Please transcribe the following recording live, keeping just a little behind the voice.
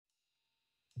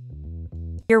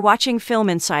You're watching Film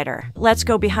Insider. Let's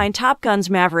go behind Top Gun's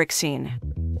Maverick scene.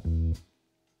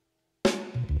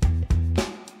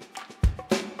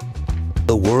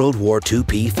 The World War II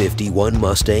P-51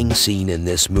 Mustang seen in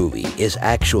this movie is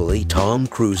actually Tom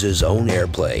Cruise's own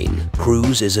airplane.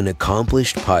 Cruise is an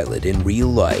accomplished pilot in real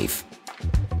life.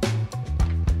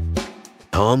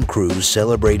 Tom Cruise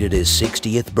celebrated his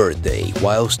 60th birthday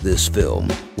whilst this film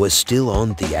was still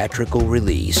on theatrical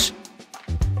release.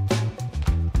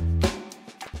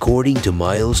 According to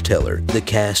Miles Teller, the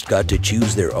cast got to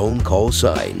choose their own call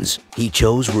signs. He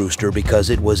chose Rooster because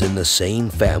it was in the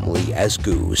same family as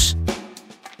Goose.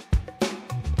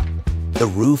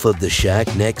 The roof of the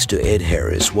shack next to Ed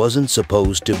Harris wasn't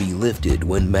supposed to be lifted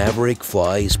when Maverick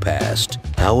flies past.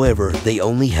 However, they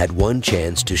only had one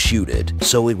chance to shoot it,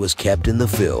 so it was kept in the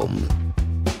film.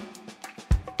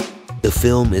 The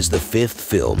film is the fifth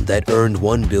film that earned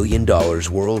 $1 billion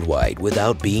worldwide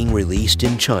without being released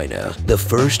in China. The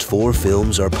first four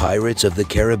films are Pirates of the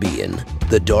Caribbean,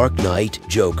 The Dark Knight,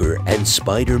 Joker, and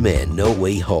Spider-Man: No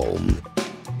Way Home.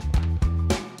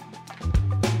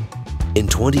 In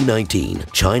 2019,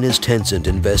 China's Tencent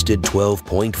invested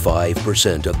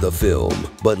 12.5% of the film,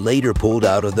 but later pulled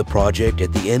out of the project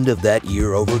at the end of that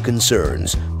year over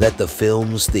concerns that the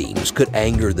film's themes could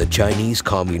anger the Chinese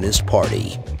Communist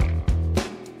Party.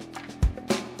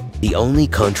 The only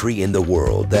country in the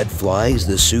world that flies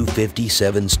the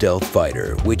Su-57 stealth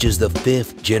fighter, which is the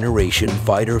fifth-generation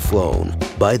fighter flown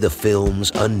by the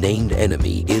film's unnamed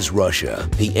enemy, is Russia.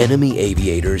 The enemy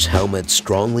aviators' helmets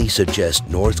strongly suggest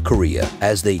North Korea,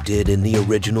 as they did in the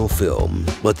original film.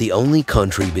 But the only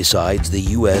country besides the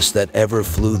US that ever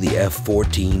flew the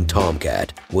F-14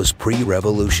 Tomcat was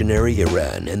pre-revolutionary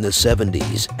Iran in the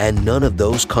 70s, and none of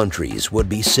those countries would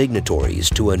be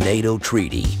signatories to a NATO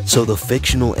treaty, so the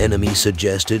fictional enemy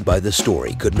suggested by the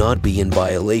story could not be in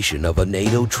violation of a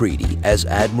NATO treaty, as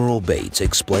Admiral Bates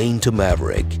explained to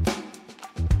Maverick.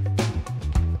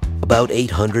 About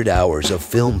 800 hours of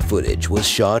film footage was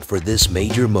shot for this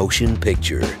major motion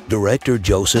picture. Director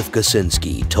Joseph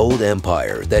Kosinski told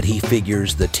Empire that he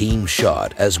figures the team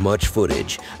shot as much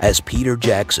footage as Peter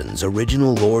Jackson's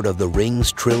original Lord of the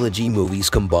Rings trilogy movies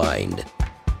combined.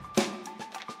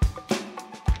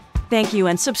 Thank you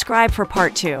and subscribe for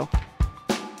part 2.